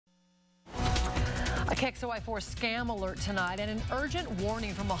KXOI4 scam alert tonight and an urgent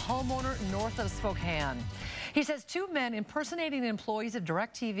warning from a homeowner north of Spokane. He says two men impersonating employees of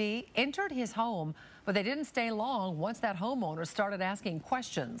DirecTV entered his home, but they didn't stay long once that homeowner started asking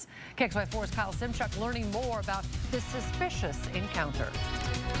questions. KXOI4's Kyle Simchuk learning more about this suspicious encounter.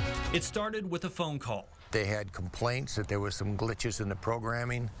 It started with a phone call. They had complaints that there was some glitches in the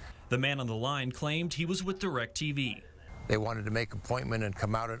programming. The man on the line claimed he was with DirecTV. They wanted to make an appointment and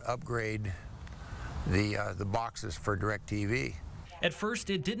come out and upgrade the boxes for DirecTV. At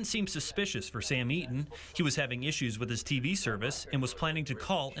first, it didn't seem suspicious for Sam Eaton. He was having issues with his TV service and was planning to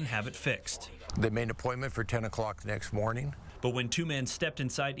call and have it fixed. They made an appointment for 10 o'clock the next morning. But when two men stepped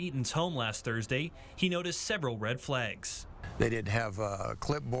inside Eaton's home last Thursday, he noticed several red flags. They didn't have a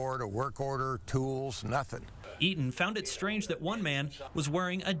clipboard, a work order, tools, nothing. Eaton found it strange that one man was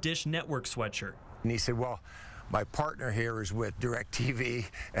wearing a Dish Network sweatshirt. And he said, well, my partner here is with DirecTV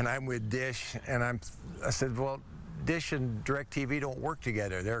and I'm with Dish. And I said, well, Dish and DirecTV don't work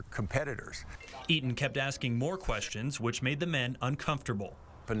together. They're competitors. Eaton kept asking more questions, which made the men uncomfortable.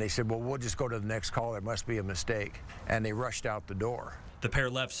 And they said, well, we'll just go to the next call. There must be a mistake. And they rushed out the door. The pair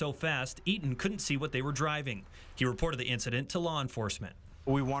left so fast, Eaton couldn't see what they were driving. He reported the incident to law enforcement.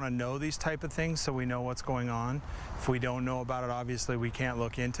 We want to know these type of things so we know what's going on. If we don't know about it, obviously we can't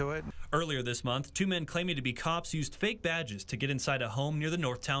look into it. Earlier this month, two men claiming to be cops used fake badges to get inside a home near the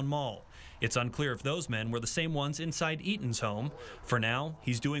Northtown Mall. It's unclear if those men were the same ones inside Eaton's home. For now,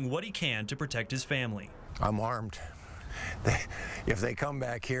 he's doing what he can to protect his family. I'm armed. If they come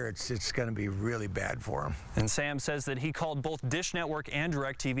back here, it's going to be really bad for them. And Sam says that he called both Dish Network and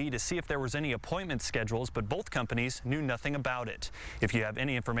DirecTV to see if there was any appointment schedules, but both companies knew nothing about it. If you have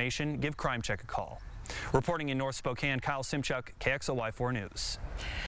any information, give Crime Check a call. Reporting in North Spokane, Kyle Simchuk, KXOI4 News.